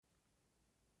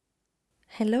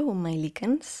Hello, my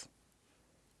lichens.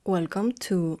 Welcome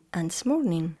to Ants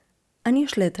Morning, a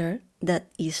newsletter that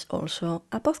is also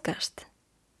a podcast,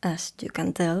 as you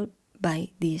can tell by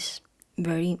this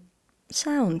very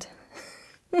sound.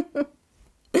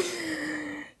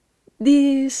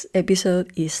 This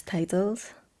episode is titled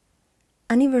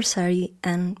Anniversary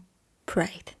and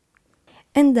Pride.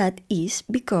 And that is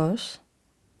because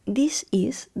this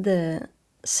is the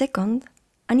second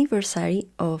anniversary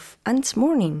of Ants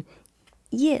Morning.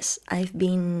 Yes, I've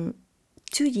been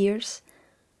 2 years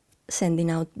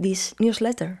sending out this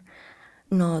newsletter.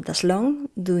 Not as long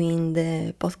doing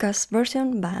the podcast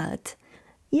version, but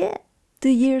yeah, 2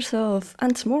 years of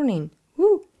Ants Morning.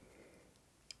 Woo!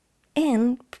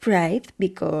 And Pride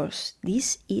because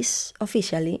this is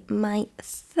officially my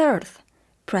third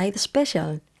Pride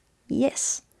special.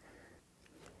 Yes.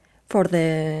 For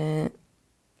the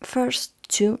first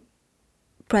two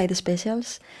Pride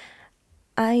specials,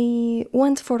 I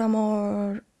went for a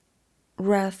more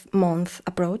Wrath Month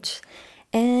approach,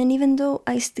 and even though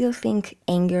I still think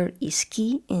anger is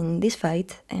key in this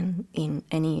fight and in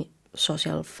any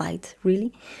social fight,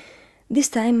 really, this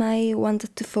time I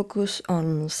wanted to focus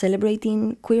on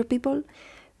celebrating queer people,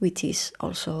 which is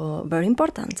also very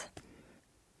important.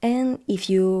 And if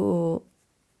you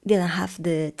didn't have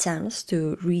the chance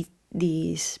to read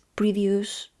these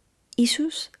previous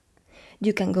issues,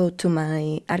 you can go to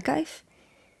my archive,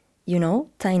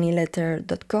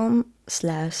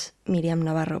 tinyletter.com/Miriam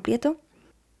Navarro Prieto.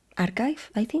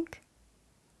 Archive, I think.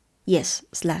 Yes,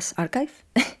 /archive.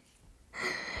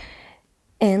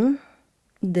 And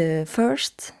the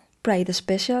first Pride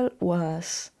special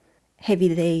was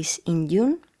Heavy Days in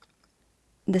June.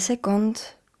 The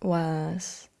second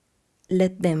was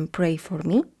Let Them Pray for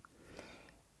Me.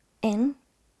 And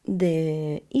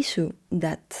the issue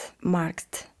that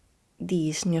marked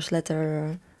this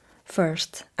newsletter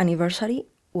first anniversary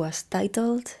was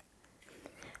titled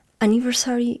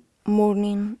Anniversary,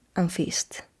 Mourning and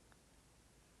Feast.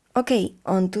 Okay,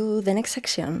 on to the next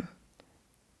section.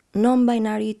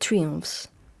 Non-binary triumphs.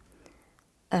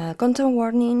 A content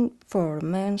warning for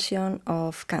mention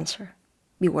of cancer.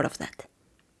 Beware of that.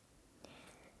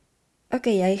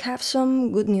 Okay, I have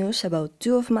some good news about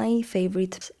two of my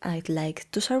favorites I'd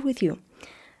like to share with you.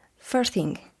 First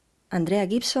thing, Andrea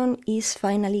Gibson is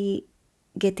finally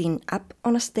getting up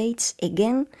on a stage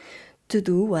again to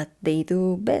do what they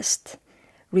do best,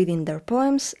 reading their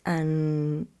poems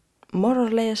and more or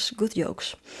less good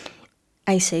jokes.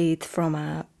 I say it from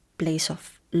a place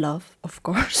of love, of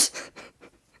course,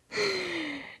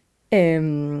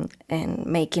 and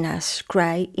making us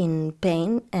cry in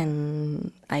pain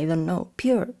and, I don't know,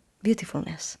 pure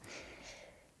beautifulness.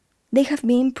 They have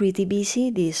been pretty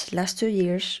busy these last 2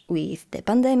 years with the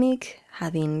pandemic,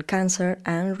 having cancer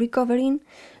and recovering,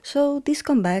 so this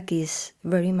comeback is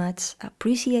very much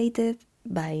appreciated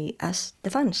by us, the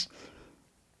fans.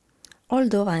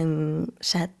 Although I'm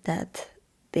sad that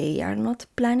they are not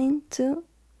planning to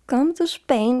come to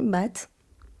Spain, but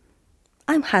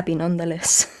I'm happy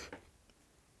nonetheless.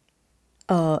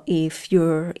 If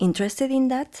you're interested in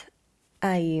that,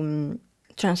 I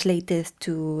translated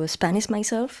to Spanish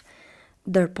myself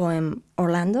their poem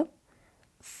Orlando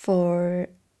for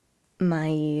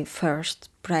my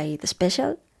first Pride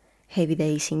special, Heavy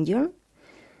Days in June,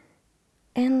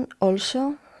 and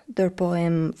also their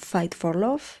poem Fight for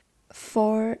Love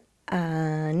for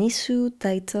an issue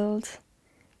titled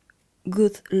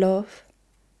Good Love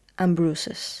and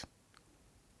Bruises,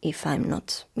 if I'm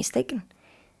not mistaken.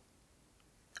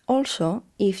 Also,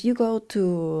 if you go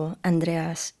to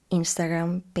Andrea's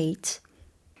Instagram page,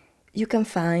 you can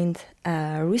find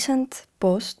a recent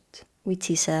post, which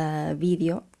is a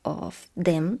video of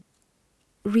them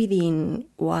reading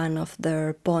one of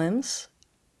their poems,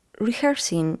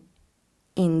 rehearsing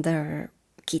in their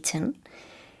kitchen,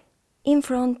 in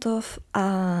front of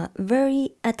a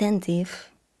very attentive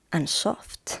and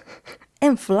soft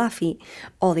and fluffy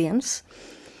audience.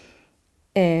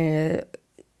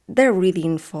 They're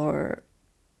reading for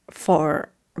four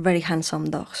very handsome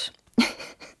dogs.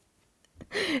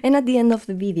 And at the end of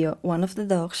the video, one of the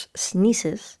dogs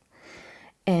sneezes,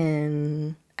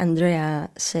 and Andrea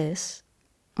says,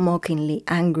 mockingly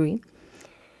angry,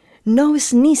 "No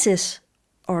sneezes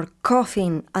or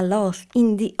coughing a lot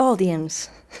in the audience."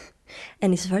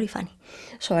 And it's very funny,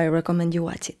 so I recommend you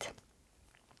watch it.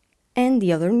 And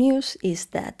the other news is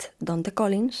that Dante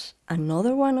Collins,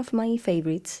 another one of my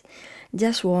favorites,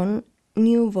 just won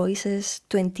New Voices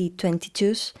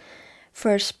 2022's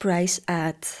first prize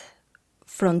at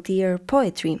Frontier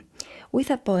Poetry,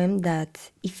 with a poem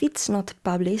that, if it's not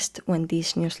published when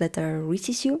this newsletter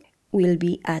reaches you, will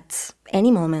be at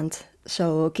any moment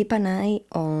So keep an eye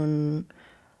on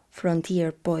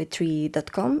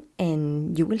frontierpoetry.com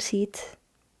and you will see it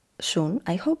soon,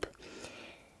 I hope.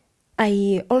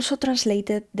 I also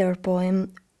translated their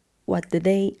poem What Do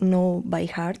They Know by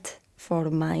heart for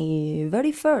my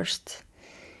very first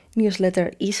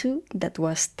newsletter issue that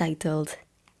was titled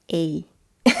A.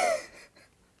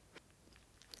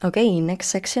 Okay, next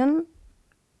section,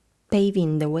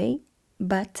 paving the way,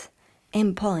 but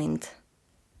endpoint.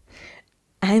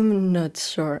 I'm not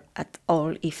sure at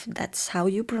all if that's how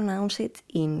you pronounce it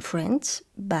in French,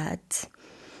 but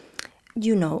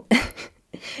you know,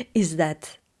 is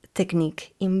that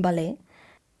technique in ballet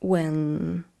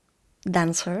when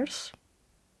dancers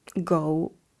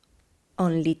go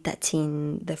only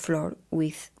touching the floor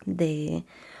with the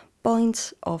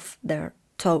points of their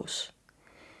toes.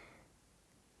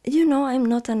 You know, I'm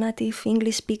not a native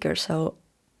English speaker, so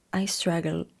I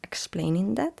struggle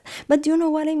explaining that, but you know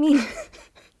what I mean.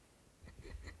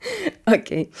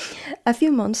 Okay, a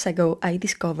few months ago I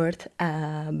discovered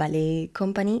a ballet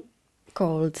company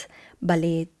called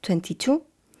Ballet 22,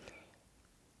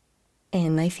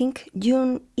 and I think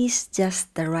June is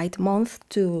just the right month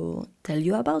to tell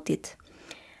you about it.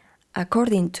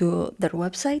 According to their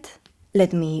website,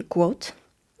 let me quote,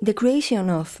 "The creation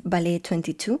of Ballet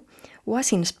 22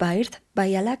 was inspired by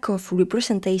a lack of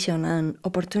representation and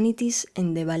opportunities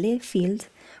in the ballet field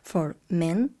for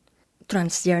men,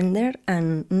 transgender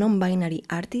and non-binary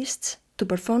artists to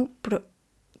perform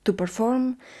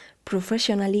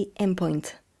professionally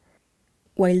endpoint.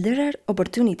 While there are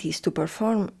opportunities to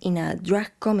perform in a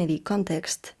drag comedy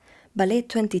context, Ballet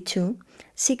 22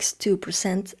 seeks to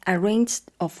present a range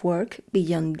of work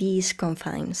beyond these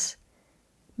confines.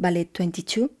 Ballet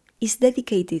 22 is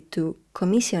dedicated to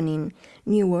commissioning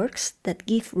new works that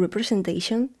give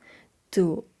representation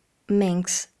to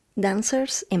men's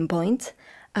dancers endpoint,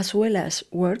 as well as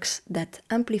works that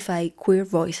amplify queer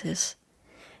voices.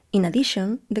 In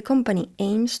addition, the company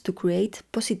aims to create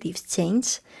positive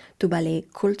change to ballet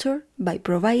culture by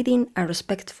providing a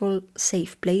respectful,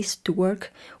 safe place to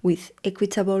work with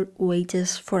equitable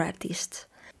wages for artists."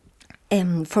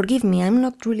 Forgive me, I'm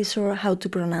not really sure how to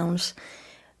pronounce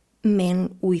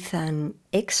men with an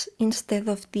X instead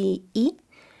of the E,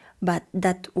 but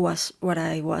that was what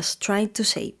I was trying to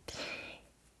say.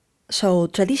 So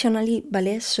traditionally,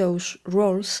 ballet shows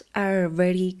roles are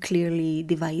very clearly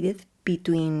divided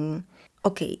between,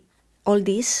 okay, all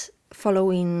these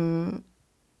following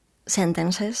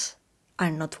sentences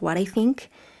are not what I think.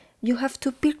 You have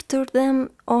to picture them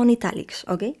on italics,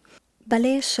 okay?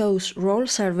 Ballet shows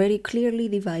roles are very clearly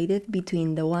divided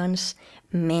between the ones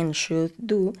men should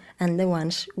do and the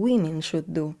ones women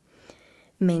should do.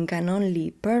 Men can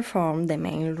only perform the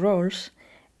male roles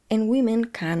and women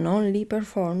can only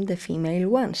perform the female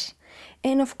ones.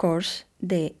 And of course,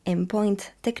 the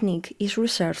endpoint technique is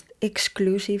reserved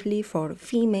exclusively for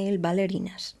female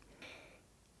ballerinas.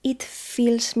 It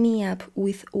fills me up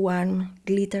with warm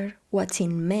glitter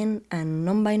watching men and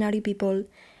non-binary people,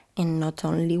 and not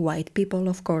only white people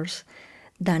of course,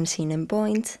 dancing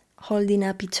endpoint, holding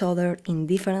up each other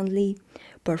indifferently,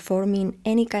 performing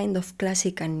any kind of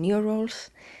classic and new roles,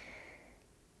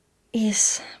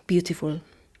 is beautiful.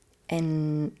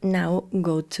 And now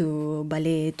go to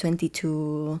Ballet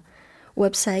 22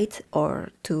 website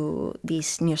or to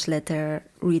this newsletter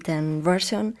written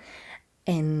version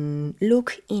and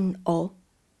look in awe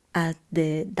at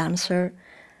the dancer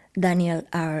Daniel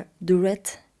R.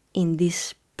 Duret in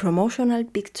this promotional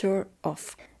picture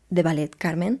of the ballet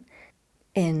Carmen,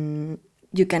 and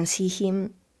you can see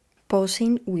him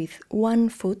posing with one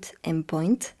foot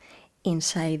endpoint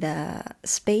inside a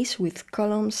space with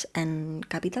columns and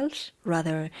capitals,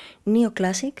 rather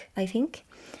neoclassic, I think.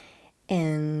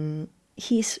 And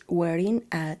he's wearing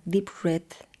a deep red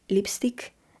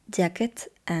lipstick, jacket,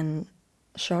 and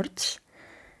shorts,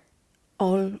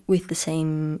 all with the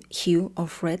same hue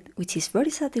of red, which is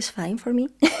very satisfying for me.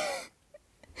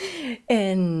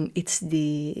 And it's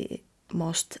the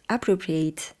most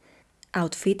appropriate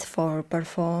outfit for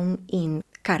perform in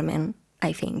Carmen,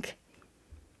 I think.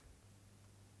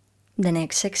 The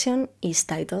next section is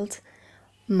titled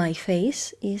 "My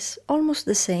face is almost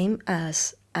the same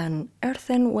as an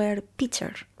earthenware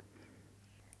pitcher."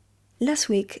 Last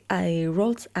week I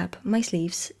rolled up my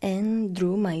sleeves and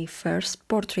drew my first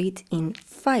portrait in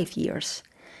 5 years.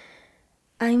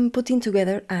 I'm putting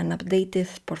together an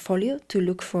updated portfolio to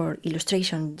look for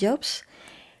illustration jobs,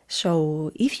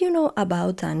 so if you know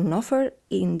about an offer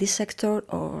in this sector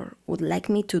or would like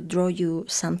me to draw you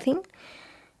something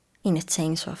in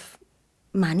exchange of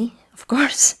money, of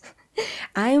course,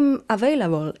 I'm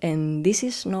available, and this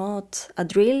is not a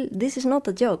drill, this is not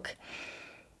a joke.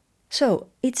 So,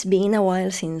 it's been a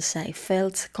while since I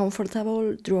felt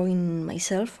comfortable drawing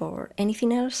myself or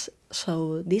anything else,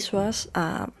 so this was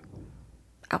a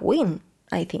win,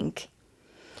 I think.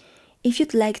 If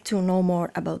you'd like to know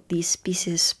more about this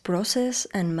piece's process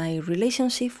and my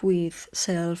relationship with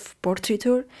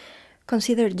self-portraiture,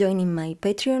 consider joining my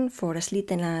Patreon for as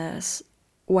little as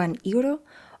 €1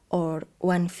 or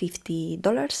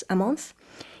 $150 a month,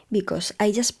 because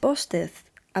I just posted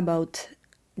about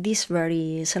this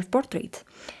very self-portrait.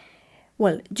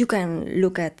 Well, you can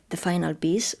look at the final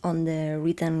piece on the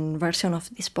written version of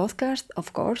this podcast,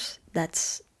 of course.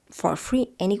 That's for free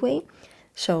anyway.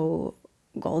 So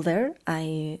go there.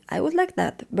 I would like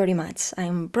that very much.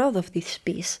 I'm proud of this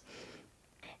piece.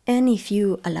 And if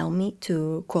you allow me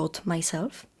to quote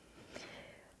myself,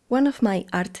 one of my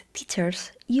art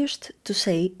teachers used to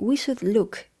say we should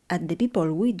look at the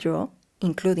people we draw,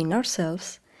 including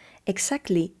ourselves,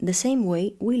 exactly the same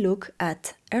way we look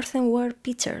at earthenware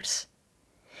pitchers.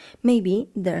 Maybe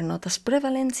they're not as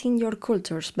prevalent in your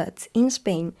cultures, but in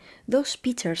Spain, those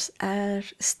pitchers are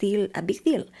still a big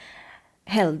deal.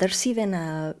 Hell, there's even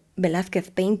a Velázquez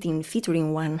painting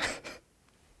featuring one.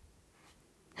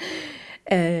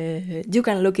 You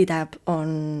can look it up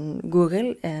on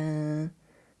Google.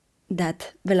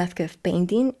 That Velázquez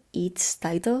painting, it's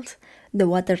titled The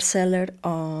Water Cellar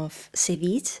of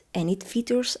Seville, and it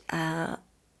features a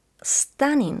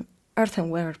stunning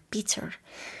earthenware pitcher.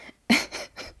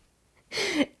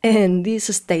 And this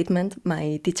statement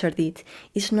my teacher did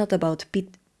is not about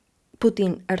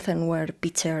putting earthenware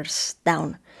pitchers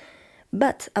down,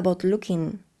 but about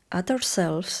looking at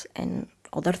ourselves and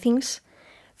other things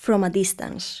from a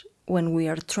distance when we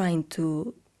are trying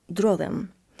to draw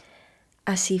them,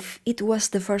 as if it was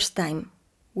the first time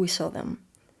we saw them,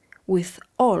 with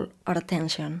all our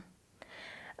attention.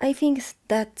 I think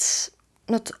that's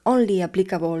not only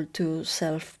applicable to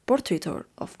self-portraiture,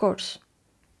 of course.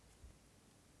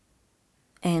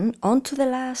 And on to the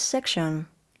last section.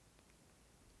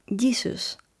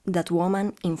 Jesus, that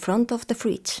woman in front of the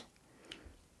fridge.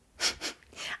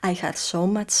 I had so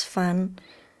much fun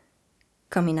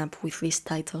coming up with this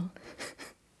title.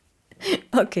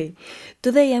 Okay,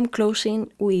 today I'm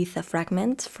closing with a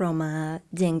fragment from a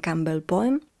Jane Campbell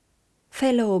poem.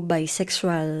 Fellow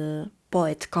bisexual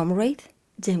poet comrade,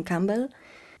 Jane Campbell,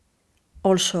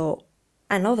 also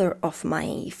another of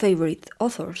my favorite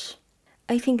authors.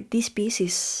 I think this piece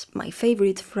is my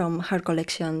favorite from her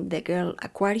collection The Girl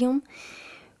Aquarium,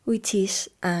 which is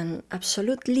an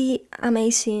absolutely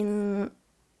amazing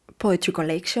poetry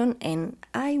collection, and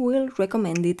I will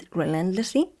recommend it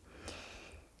relentlessly.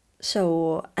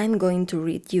 So I'm going to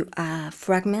read you a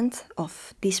fragment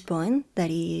of this poem that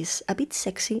is a bit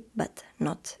sexy but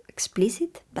not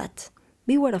explicit, but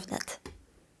beware of that.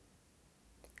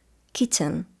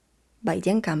 Kitchen by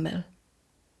Jane Campbell.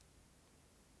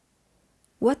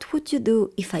 What would you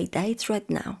do if I died right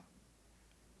now?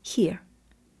 Here,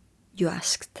 you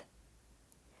asked,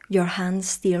 your hand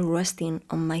still resting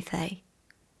on my thigh.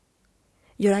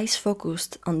 Your eyes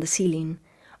focused on the ceiling,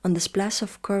 on the splash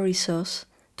of curry sauce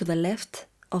to the left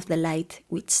of the light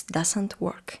which doesn't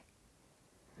work.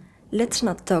 Let's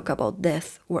not talk about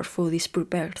death where food is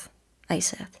prepared, I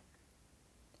said.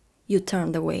 You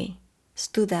turned away,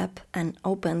 stood up and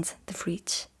opened the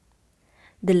fridge.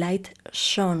 The light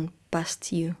shone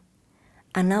past you,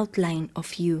 an outline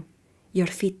of you, your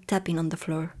feet tapping on the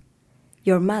floor.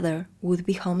 Your mother would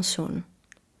be home soon,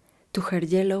 to her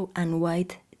yellow and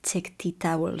white check tea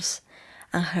towels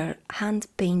and her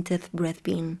hand-painted bread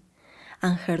bin,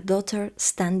 and her daughter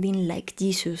standing like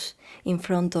Jesus in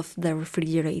front of the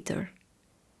refrigerator.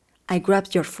 I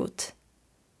grabbed your foot.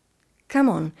 Come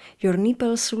on, your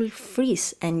nipples will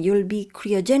freeze and you'll be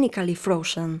cryogenically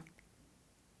frozen.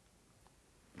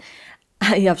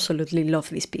 I absolutely love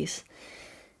this piece.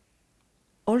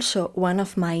 Also, one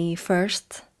of my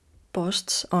first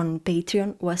posts on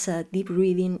Patreon was a deep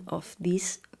reading of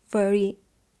this very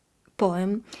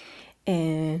poem,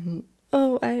 and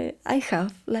I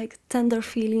have like tender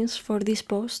feelings for this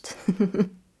post.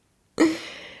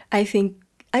 I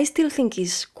still think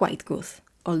it's quite good,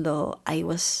 although I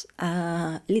was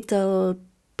a little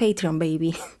Patreon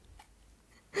baby.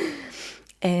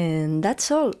 And that's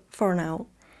all for now.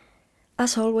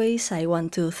 As always, I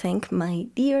want to thank my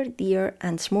dear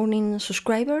and Smorning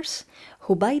subscribers,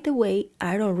 who by the way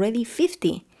are already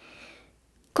 50.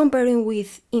 Comparing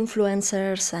with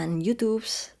influencers and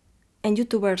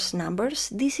YouTubers' numbers,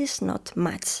 this is not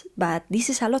much, but this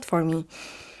is a lot for me.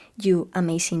 You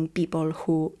amazing people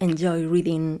who enjoy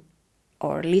reading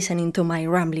or listening to my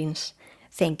ramblings.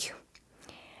 Thank you.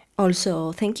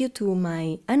 Also, thank you to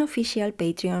my unofficial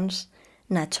Patreons,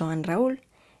 Nacho and Raul,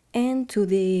 and to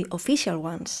the official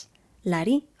ones,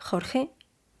 Lari, Jorge,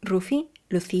 Rufi,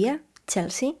 Lucia,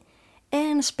 Chelsea,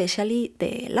 and especially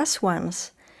the last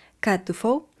ones, Cat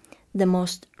Tufo, the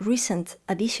most recent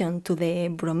addition to the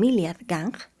Bromeliad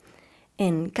gang,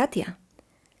 and Katia,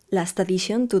 last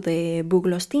addition to the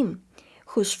Buglos team,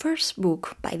 whose first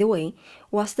book, by the way,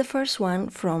 was the first one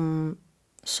from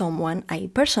someone I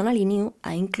personally knew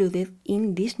I included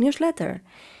in this newsletter.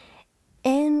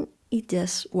 And it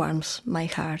just warms my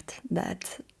heart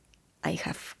that I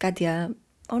have Katia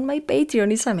on my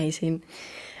Patreon. It's amazing.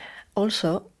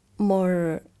 Also,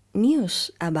 more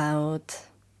news about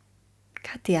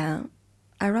Katia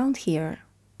around here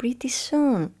pretty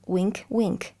soon. Wink,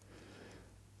 wink.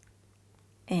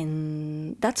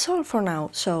 And that's all for now.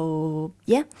 So,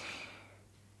 yeah,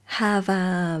 have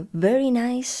a very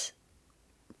nice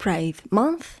Pride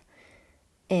month.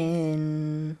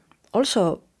 And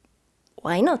also,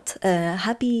 why not?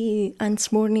 Happy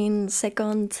Ants Morning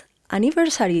second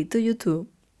anniversary to you too.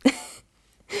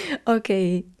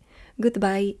 Okay,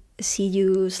 goodbye. See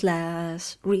you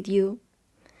 / read you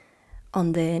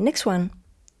on the next one.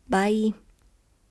 Bye.